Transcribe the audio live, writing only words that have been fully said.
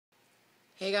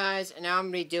Hey guys, and now I'm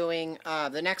going to be doing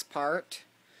the next part.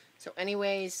 So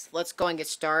anyways, let's go and get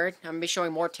started. I'm going to be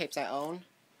showing more tapes I own.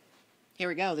 Here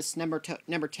we go, this is number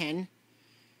 10.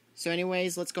 So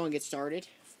anyways, let's go and get started.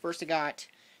 First I got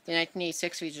the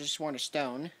 1986 features Just Worn a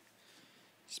Stone.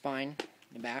 Spine,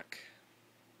 in the back.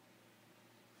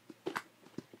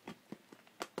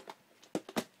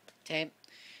 Tape.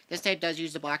 This tape does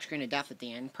use the black screen of death at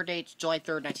the end. Per date, July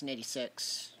 3rd,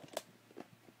 1986.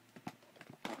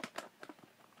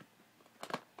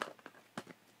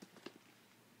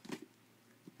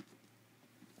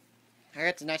 I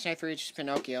got the 1993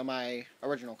 Pinocchio, my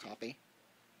original copy.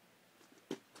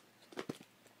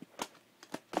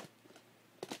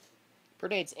 Per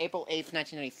date's April 8th,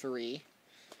 1993.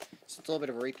 So it's a little bit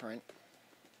of a reprint.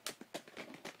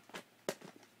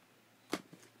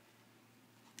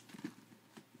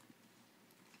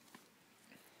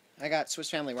 I got Swiss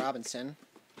Family Robinson.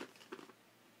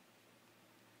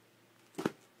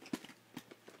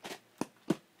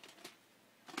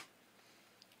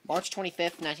 March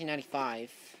 25th,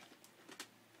 1995.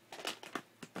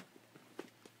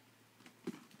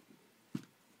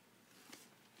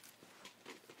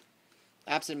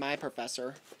 Absent My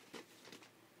Professor.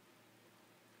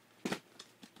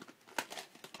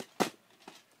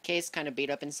 Case kind of beat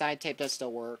up inside. Tape does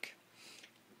still work.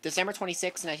 December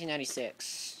 26th,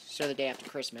 1996. So the day after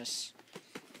Christmas.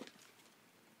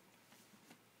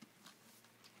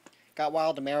 Got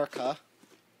Wild America.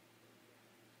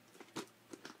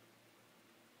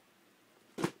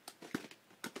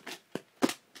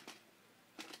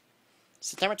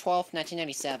 September 12th,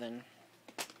 1997.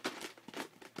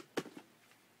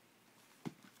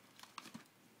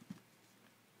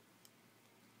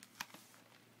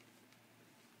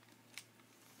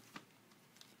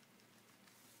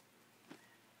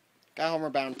 Got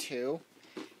Homeward Bound 2.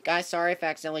 Guys, sorry if I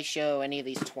accidentally show any of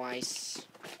these twice.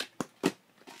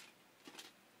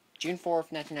 June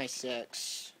 4th,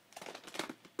 1996.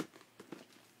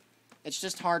 It's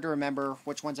just hard to remember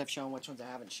which ones I've shown, which ones I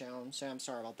haven't shown, so I'm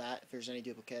sorry about that if there's any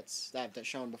duplicates that I've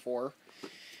shown before.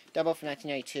 Double from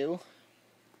 1992.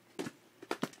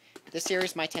 This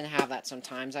series might tend to have that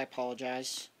sometimes, I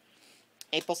apologize.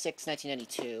 April 6,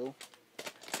 1992.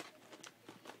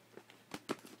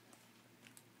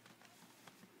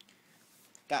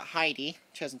 Got Heidi,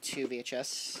 2002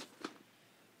 VHS.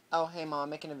 Oh, hey Mom,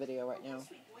 I'm making a video right now.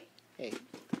 Hey.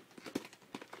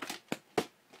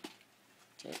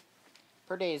 Okay.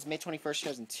 Per day is May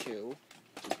 21st, 2002.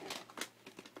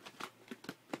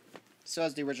 So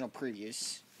as the original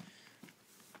previews.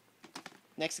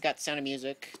 Next, I got Sound of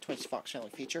Music, 20th Fox Channel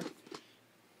feature.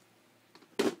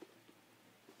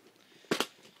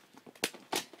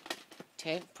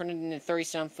 Okay, printed in the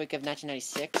 37th week of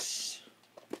 1996.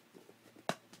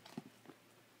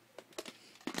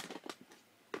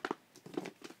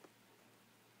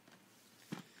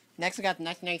 Next, I got the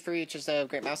 1993, which is the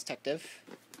Great Mouse Detective.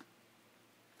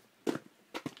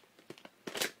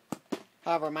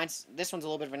 However, this one's a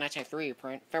little bit of a 1993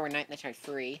 reprint. February 9th,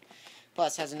 1993.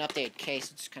 Plus, has an updated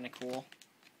case, which is kind of cool.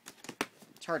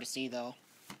 It's hard to see, though.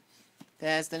 It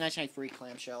has the 1993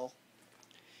 clamshell.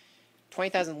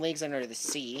 20,000 Leagues Under the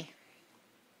Sea.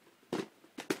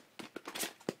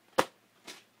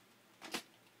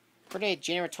 Per date,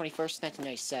 January 21st,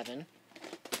 1997.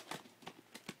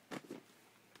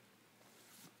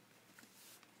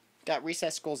 Got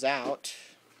Recess Schools Out.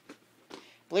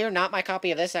 Believe it or not, my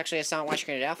copy of this actually has Silent Watch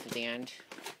Graded F at the end.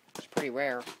 It's pretty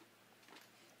rare.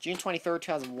 June 23rd,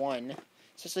 2001.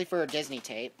 Especially for a Disney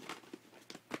tape.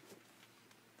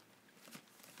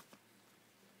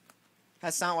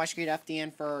 Has Silent Watch Graded F at the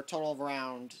end for a total of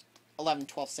around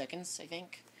 11-12 seconds, I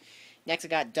think. Next I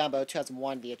got Dumbo,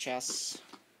 2001 VHS.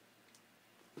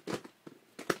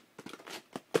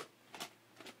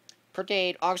 Per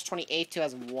date, August 28th,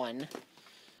 2001.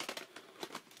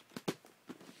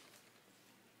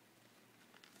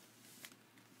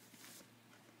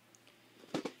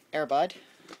 Airbud.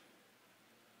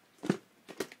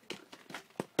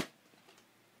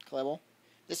 Collable.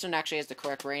 This one actually has the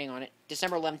correct rating on it.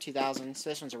 December 11, 2000, so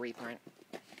this one's a reprint.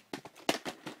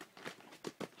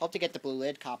 Hope to get the blue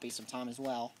lid copy sometime as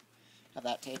well of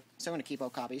that tape, so I'm going to keep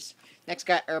both copies. Next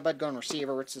got Airbud Going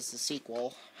Receiver, which is the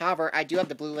sequel. However, I do have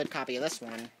the blue lid copy of this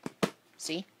one.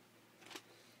 See?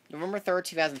 November 3rd,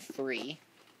 2003.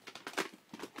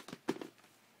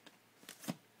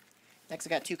 Next, I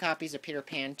got two copies of Peter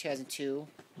Pan 2002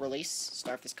 release.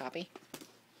 Start this copy.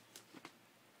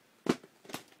 Look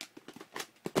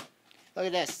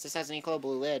at this. This has an Eco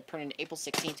blue lid, printed April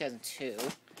 16, 2002.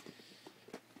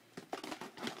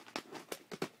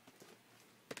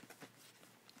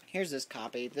 Here's this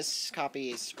copy. This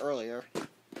copy is earlier.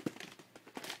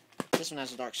 This one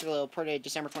has a dark solo. Printed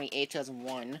December 28,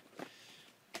 2001.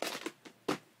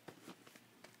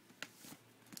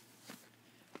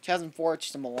 2004, it's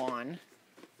just a Milan.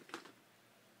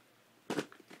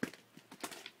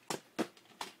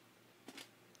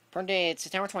 Print date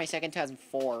September 22nd,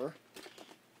 2004.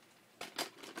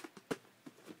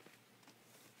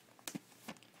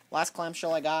 Last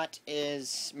clamshell I got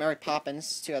is Mary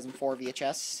Poppins, 2004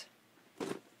 VHS.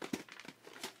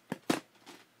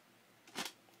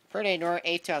 Print date November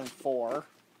 8, 2004.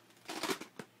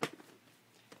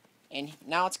 And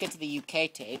now let's get to the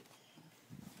UK tape.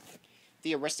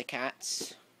 The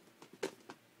Aristocats.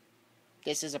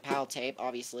 This is a PAL tape,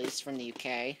 obviously. It's from the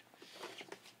UK.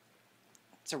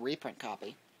 It's a reprint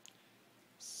copy.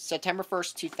 September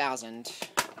 1st, 2000.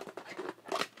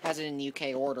 Has it in the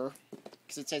UK order.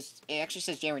 Because it actually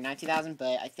says January 9th, 2000,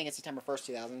 but I think it's September 1st,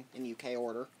 2000 in the UK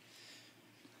order.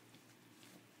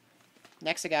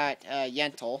 Next I got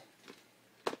Yentl.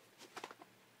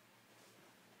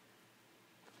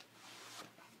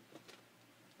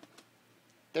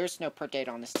 There's no print date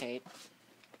on this tape.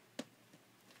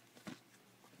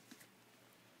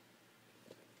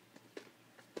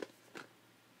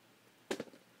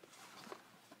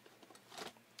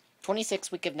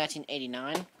 '26th week of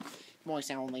 1989. More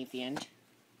sound only at the end.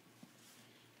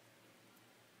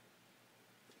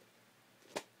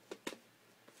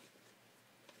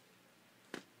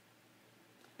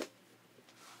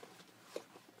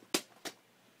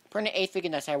 Printed 8th week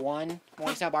in Taiwan.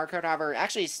 Morning sound barcode, however,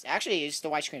 actually it's the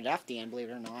widescreen at the end, believe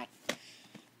it or not.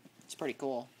 It's pretty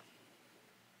cool.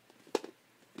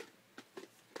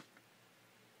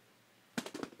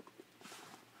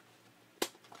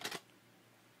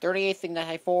 '38th week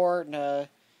in 4.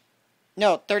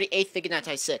 No, 38th week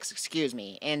in 6. Excuse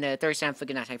me, and 37th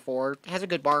week in 4. It has a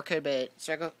good barcode, but it's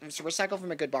recycled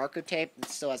from a good barcode tape. It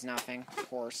still has nothing, of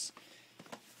course.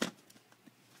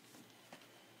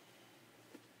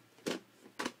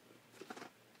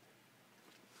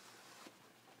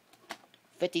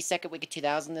 '52nd week of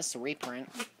 2000. This is a reprint.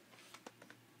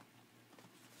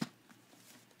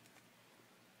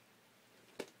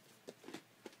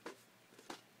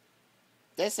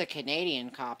 This is a Canadian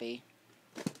copy.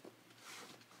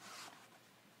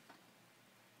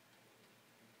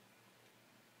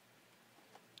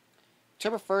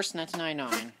 October 1st,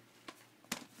 1999.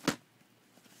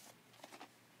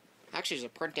 Actually, there's a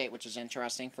print date, which is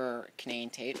interesting for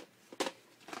Canadian tape.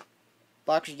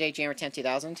 Blockage date, January 10th,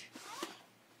 2000.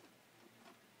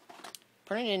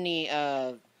 Printed in the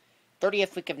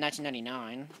 30th week of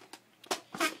 1999.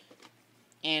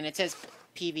 And it says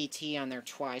PVT on there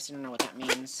twice. I don't know what that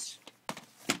means.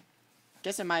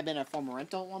 Guess it might have been a former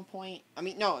rental at one point. I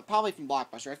mean, no, probably from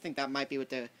Blockbuster. I think that might be what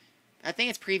the... I think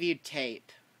it's previewed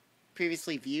tape.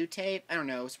 Previously viewed tape. I don't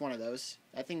know. It's one of those.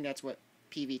 I think that's what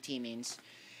PVT means.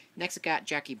 Next, I got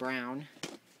Jackie Brown.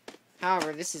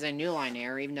 However, this is a New Line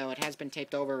error, even though it has been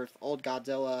taped over with old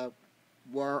Godzilla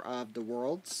War of the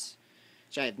Worlds,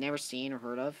 which I have never seen or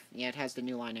heard of. Yeah, it has the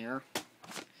New Line error.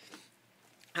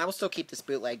 I will still keep this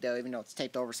bootleg, though, even though it's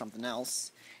taped over something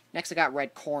else. Next, I got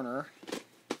Red Corner.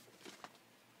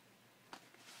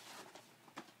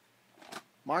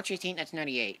 March 18,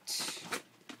 1998.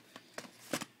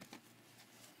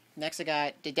 Next, I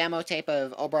got the demo tape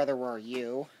of Oh Brother, Where Are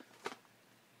You?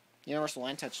 Universal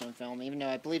and Touchstone film, even though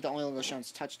I believe the only logo shown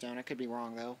is Touchstone. I could be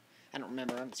wrong, though. I don't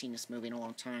remember. I haven't seen this movie in a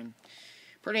long time.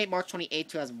 Print date, March 28,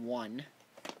 2001.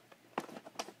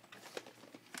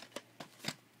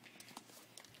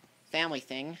 Family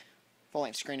Thing.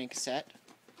 Full-length screening cassette.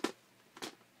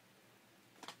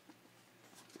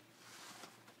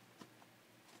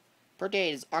 Print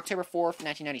date is October 4th,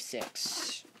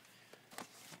 1996.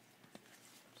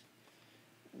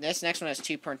 This next one has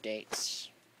 2 print dates.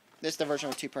 This is the version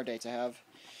with 2 print dates I have.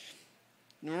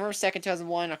 November 2nd,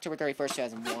 2001, October 31st,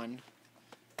 2001.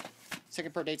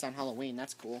 Second print date's on Halloween,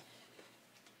 that's cool.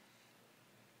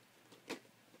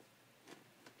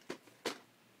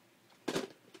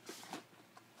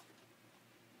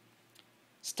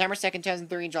 September 2nd,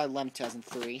 2003, and July 11th,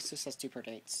 2003. So this has 2 print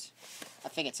dates. I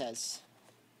think it says.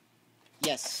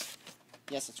 Yes.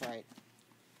 Yes, that's right.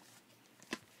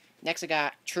 Next I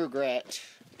got True Grit.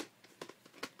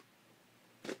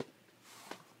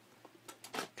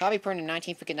 Copy printed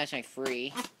 19th week of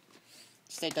 1993.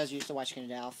 State does use the widescreen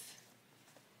to Alf.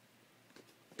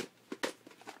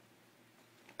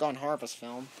 Gone Harvest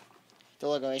film. The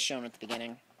logo is shown at the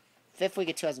beginning. 5th week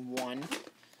of 2001.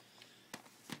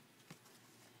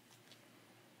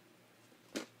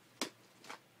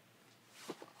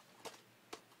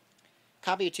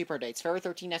 Copy of 2 per dates. February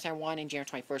 13th, 1991 and January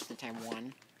 21st,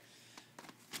 1991.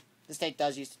 This date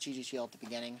does use the cheesy shield at the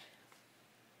beginning.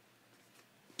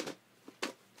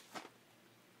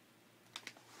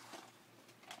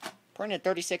 Printed in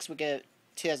 36, we get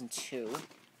 2002.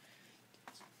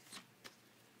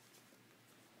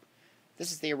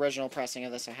 This is the original pressing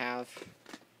of this I have.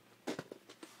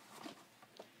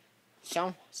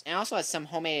 So, it also has some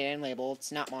homemade end label.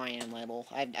 It's not my end label.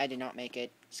 I did not make it.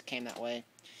 It just came that way.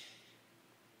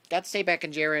 Got to stay back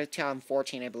in January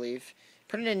 2014, I believe.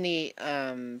 Printed in the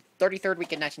 33rd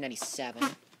week of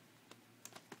 1997.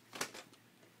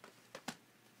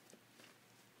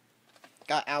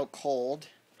 Got out cold.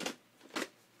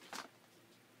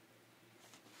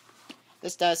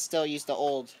 This does still use the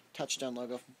old Touchstone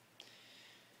logo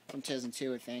from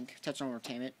 2002, I think. Touchstone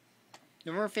Entertainment.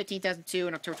 November 15th, 2002,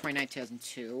 and October 29th,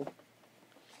 2002.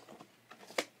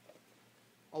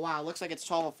 Oh wow, it looks like it's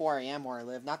 12:04 a.m. where I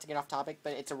live. Not to get off topic,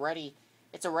 but it's already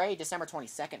December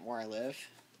 22nd where I live.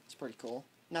 It's pretty cool.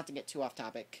 Not to get too off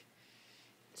topic.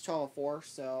 It's 12:04,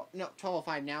 so no,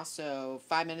 12:05 now. So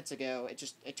 5 minutes ago,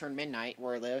 it turned midnight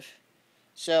where I live.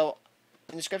 So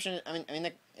in the description,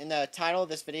 in the title of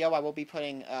this video, I will be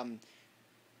putting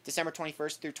December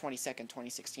 21st through 22nd,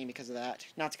 2016 because of that.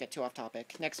 Not to get too off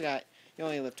topic. Next, we got You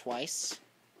Only Live Twice.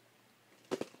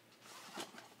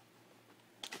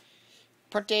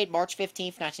 Print date March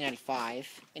 15th,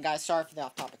 1995. And guys, sorry for the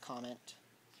off topic comment.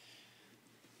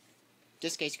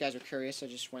 Just in case you guys are curious, I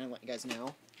just want to let you guys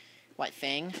know. White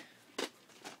Fang.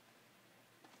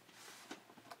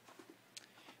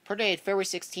 Print date February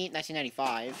 16th,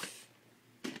 1995.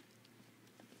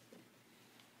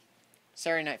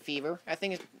 Saturday Night Fever. I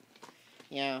think it's...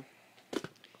 Yeah.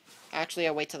 Actually,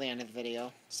 I'll wait till the end of the video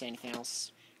to say anything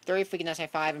else. 30th week of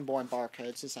 1995 and Born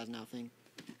Barcodes. This has nothing.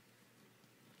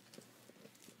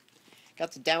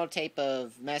 Got the demo tape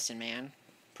of Medicine Man.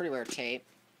 Pretty rare tape.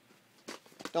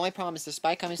 The only problem is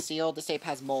despite coming sealed, this tape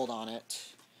has mold on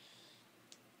it.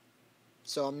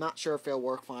 So I'm not sure if it'll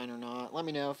work fine or not. Let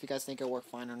me know if you guys think it'll work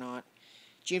fine or not.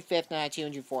 June 5th, 1992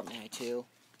 and June 4th, 1992.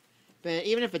 But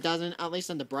even if it doesn't, at least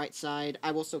on the bright side,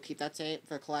 I will still keep that tape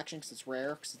for the collection because it's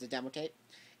rare, because it's a demo tape.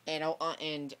 And on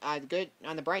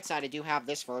the bright side, I do have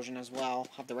this version as well.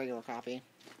 Have the regular copy.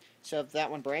 So if that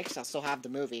one breaks, I'll still have the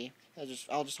movie.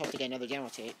 I'll just hope to get another demo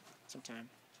tape sometime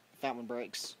if that one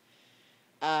breaks.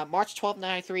 March 12th,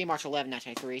 1993, March 11th,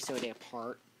 1993, so a day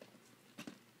apart.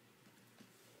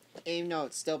 Even though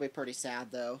it'd still be pretty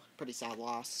sad, though. Pretty sad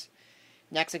loss.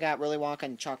 Next, I got Willy Wonka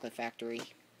and the Chocolate Factory.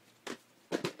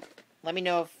 Let me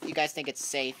know if you guys think it's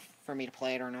safe for me to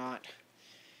play it or not.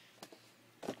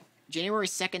 January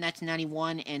 2nd,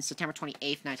 1991, and September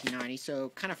 28th, 1990,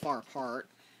 so kind of far apart.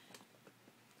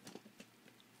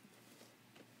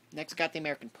 Next, got The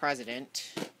American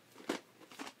President.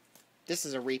 This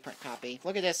is a reprint copy.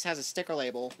 Look at this, it has a sticker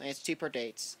label, and it's 2 per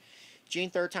dates.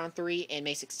 June 3rd, 2003, and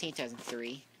May 16th,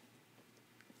 2003.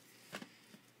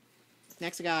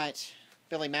 Next, I got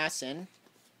Billy Madison.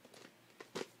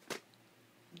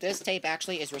 This tape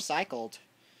actually is recycled.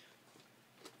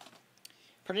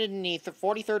 Printed in the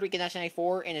 43rd week of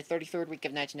 1994 and the 33rd week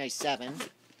of 1997.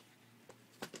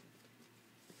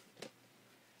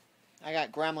 I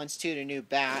got Gremlins 2, the new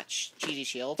batch, Cheesy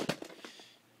Shield.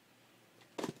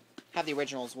 Have the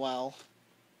original as well.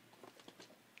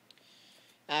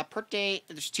 Print date,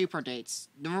 there's 2 print dates.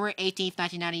 November 18th,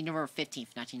 1990, November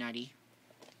 15th, 1990.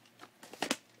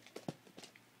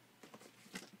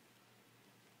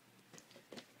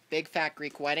 Big Fat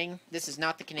Greek Wedding. This is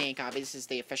not the Canadian copy. This is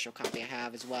the official copy I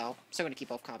have as well. So I'm going to keep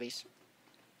both copies.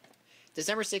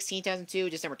 December 16, 2002,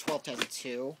 December 12,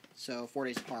 2002. So 4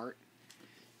 days apart.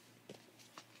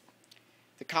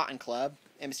 The Cotton Club,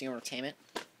 Embassy Entertainment.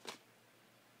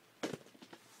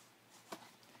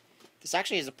 This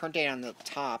actually is a print date on the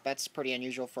top. That's pretty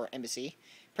unusual for Embassy.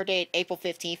 Print date April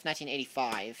 15th,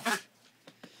 1985.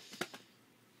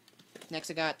 Next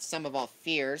I got Sum of All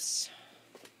Fears.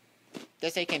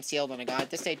 This tape came sealed when I got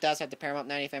it. This tape does have the Paramount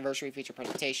 90th Anniversary feature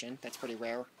presentation. That's pretty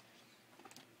rare.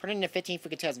 Printed in the 15th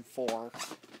week of 2004.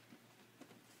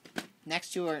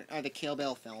 Next two are the Kill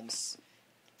Bill films.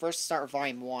 First start with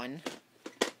Volume 1.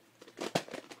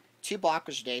 2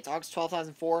 blockbuster dates, August 12,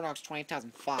 2004 and August 20,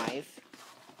 2005.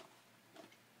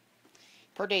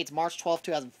 Per date's March 12,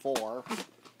 2004.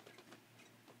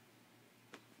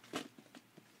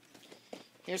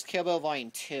 Here's Kill Bill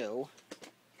Volume 2.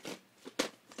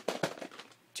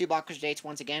 2 blockbuster dates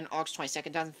once again, August 22nd,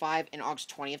 2005 and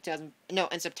August 20th,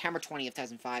 and September 20th,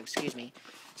 2005, excuse me.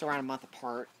 So around a month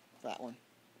apart for that one.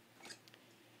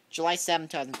 July 7th,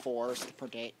 2004 is the per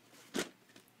date.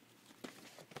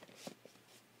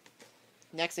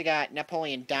 Next I got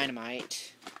Napoleon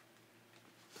Dynamite.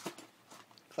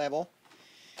 Clevel.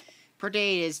 Per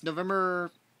date is November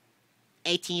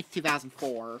 18th,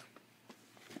 2004.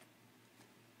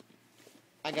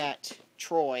 I got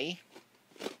Troy.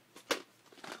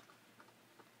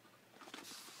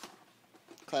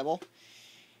 Reclaimal.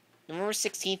 November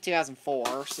 16th, 2004,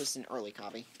 so this is an early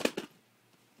copy.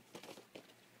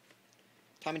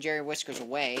 Tom and Jerry Whiskers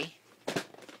Away.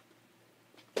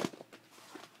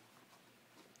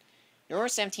 November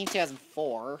 17th,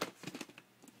 2004.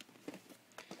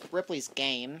 Ripley's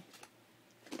Game.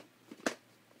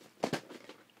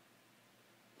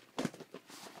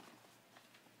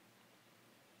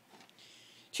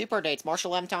 Two-part dates, March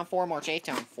 11th on 4, March 8th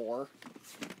on 4.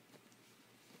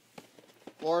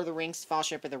 Lord of the Rings,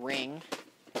 Fellowship of the Ring.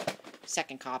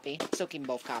 Second copy. Still keeping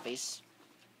both copies.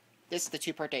 This is the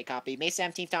two-part date copy. May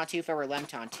 17th on 2, February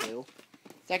 11th on 2.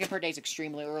 Second part date is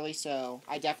extremely early, so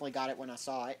I definitely got it when I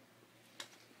saw it.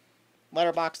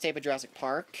 Letterbox tape of Jurassic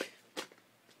Park.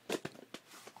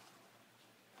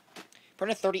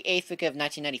 Printed 38th week of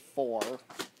 1994.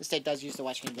 This date does use the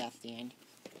Washington Death at the end.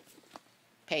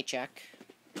 Paycheck.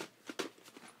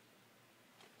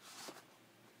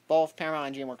 Both Paramount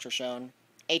and DreamWorks are shown.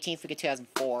 18th week of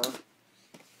 2004.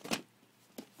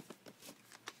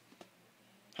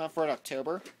 Hunt for it,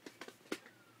 October.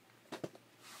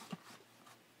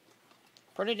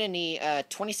 Printed in the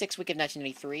 26th week of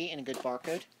 1993 in a good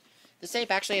barcode. This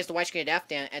tape actually has the White Shaded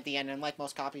F at the end, unlike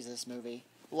most copies of this movie.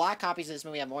 A lot of copies of this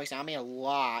movie have voice sound. I mean, a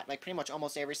lot. Like, pretty much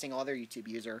almost every single other YouTube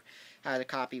user had a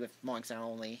copy with voice sound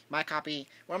only. My copy,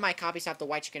 one of my copies have the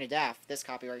White Shaded F. This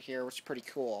copy right here, which is pretty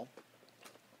cool.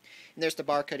 And there's the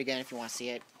barcode again if you want to see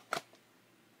it.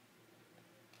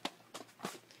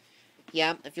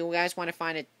 Yeah, if you guys want to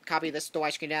find a copy of this The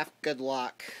White Shaded F, good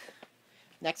luck.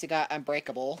 Next, we got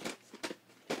Unbreakable.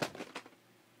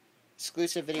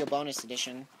 Exclusive video bonus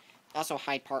edition. Also,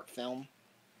 Hyde Park film.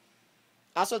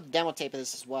 Also, the demo tape of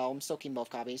this as well. I'm still keeping both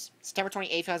copies. September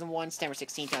 28, 2001, September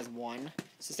 16, 2001. So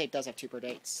this tape does have two-per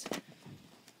dates.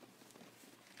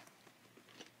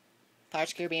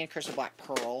 Pirates of the Caribbean, Curse of Black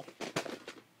Pearl.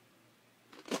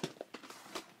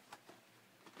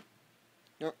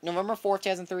 November 4th,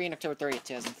 2003 and October 30th,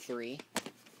 2003.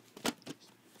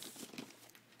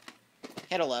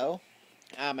 Hello.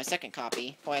 My second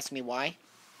copy. Don't ask me why.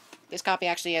 This copy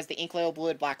actually has the ink label blue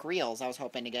and black reels I was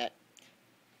hoping to get.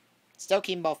 Still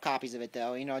keeping both copies of it,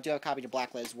 though. You know, I do have a copy to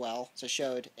blacklit as well, so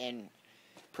showed in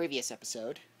previous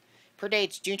episode. Per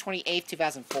date's June 28th,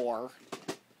 2004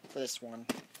 for this one.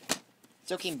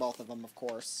 Still keeping both of them, of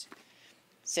course.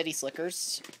 City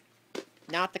Slickers.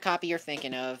 Not the copy you're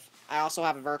thinking of. I also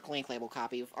have a vertical ink label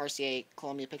copy with RCA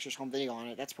Columbia Pictures home video on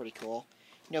it. That's pretty cool.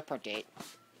 No print date.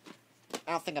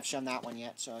 I don't think I've shown that one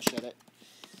yet, so I'll show it.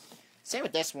 Same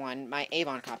with this one. My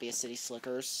Avon copy of City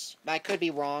Slickers. But I could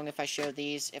be wrong if I showed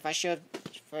these. If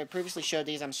I previously showed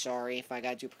these, I'm sorry if I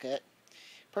got a duplicate.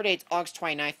 Per date's August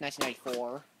 29th,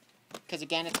 1994. Because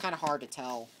again, it's kind of hard to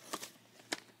tell.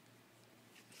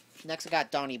 Next, I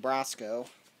got Donnie Brasco.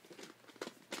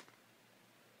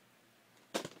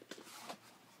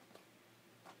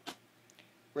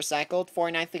 Recycled,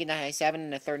 49th week of 1997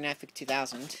 and the 39th week of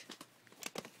 2000.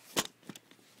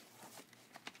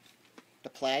 The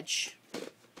Pledge.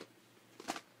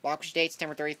 Launch date,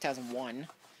 September 30th, 2001.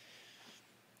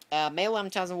 May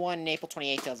 11, 2001 and April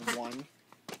 28, 2001.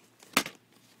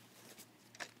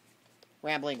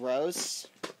 Rambling Rose.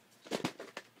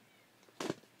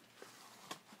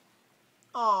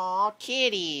 Aw,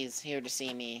 kitties here to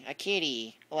see me. A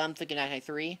kitty. 11th week of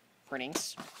 1993.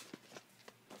 Printings.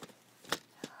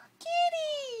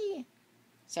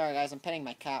 Sorry guys, I'm petting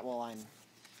my cat while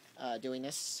I'm doing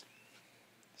this.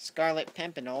 Scarlet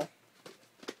Pimpernel.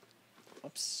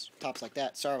 Oops, tops like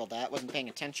that. Sorry about that, wasn't paying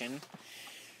attention.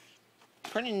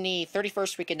 Printed in the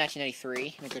 31st week of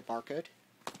 1993, in a good barcode.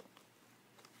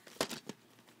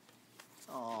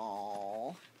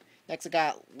 Aww. Next I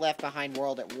got Left Behind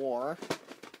World at War.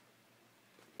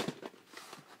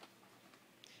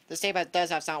 This tape does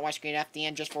have sound white screen at the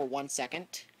end just for 1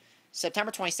 second.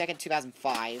 September 22nd,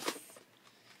 2005.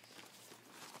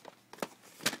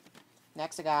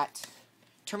 Next I got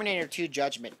Terminator 2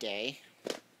 Judgment Day.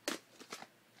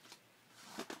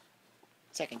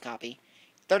 Second copy.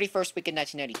 31st week of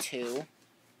 1992.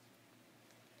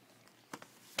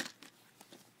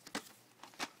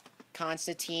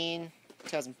 Constantine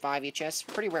 2005 VHS.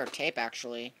 Pretty rare tape,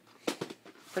 actually.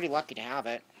 Pretty lucky to have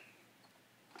it.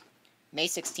 May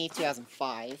 16th,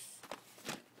 2005.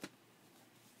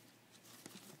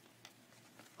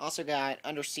 Also got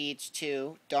Under Siege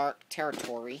 2 Dark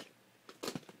Territory.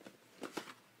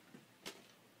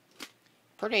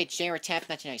 Per date, January 10th,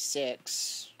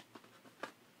 1996.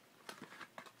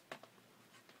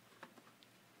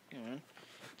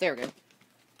 There we go.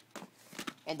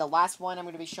 And the last one I'm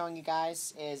going to be showing you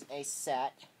guys is a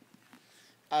set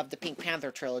of the Pink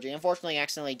Panther trilogy. Unfortunately, I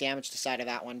accidentally damaged the side of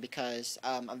that one because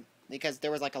because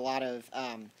there was like a lot of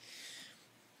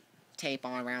tape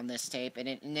on around this tape, and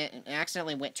it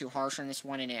accidentally went too harsh on this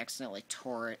one, and it accidentally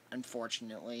tore it,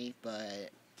 unfortunately. But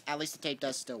at least the tape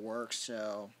does still work,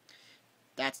 so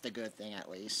that's the good thing, at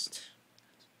least.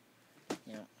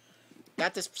 You know,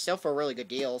 got this still for a really good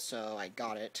deal, so I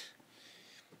got it.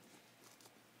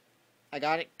 I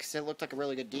got it because it looked like a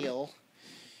really good deal.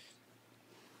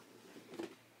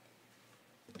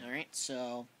 Alright,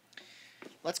 so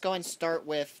let's go and start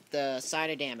with the side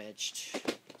of damaged.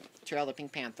 Trail the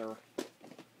Pink Panther.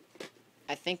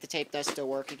 I think the tape does still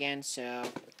work again, so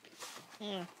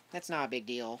yeah, that's not a big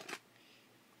deal.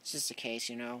 It's just a case,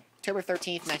 you know. October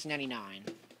 13th, 1999.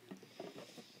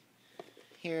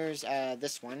 Here's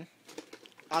this one.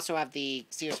 Also have the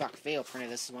Sears Rockefeller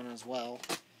printed this one as well.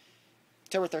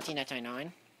 October 13th,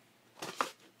 1999.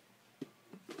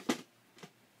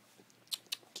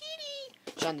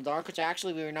 Shot in the Dark, which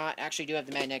actually we do have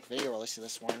the magnetic video release of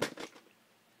this one.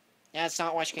 Yeah, it's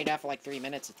not why she came out for like 3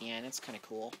 minutes at the end. It's kind of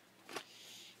cool.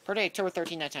 Per date, October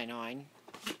 13, 1999.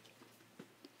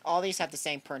 All these have the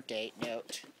same print date,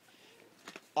 note.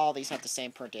 All these have the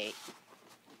same print date.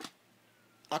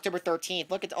 October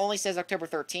 13th. Look, it only says October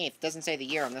 13th. It doesn't say the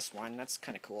year on this one. That's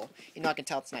kind of cool. You know, I can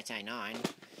tell it's 1999.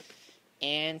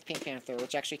 And Pink Panther,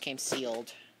 which actually came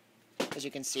sealed, as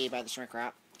you can see by the shrink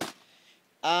wrap.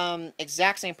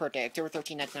 Exact same print date, October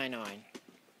 13, 1999.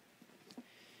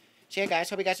 So yeah, guys,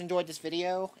 hope you guys enjoyed this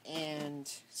video,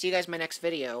 and see you guys in my next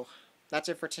video. That's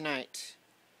it for tonight.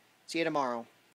 See you tomorrow.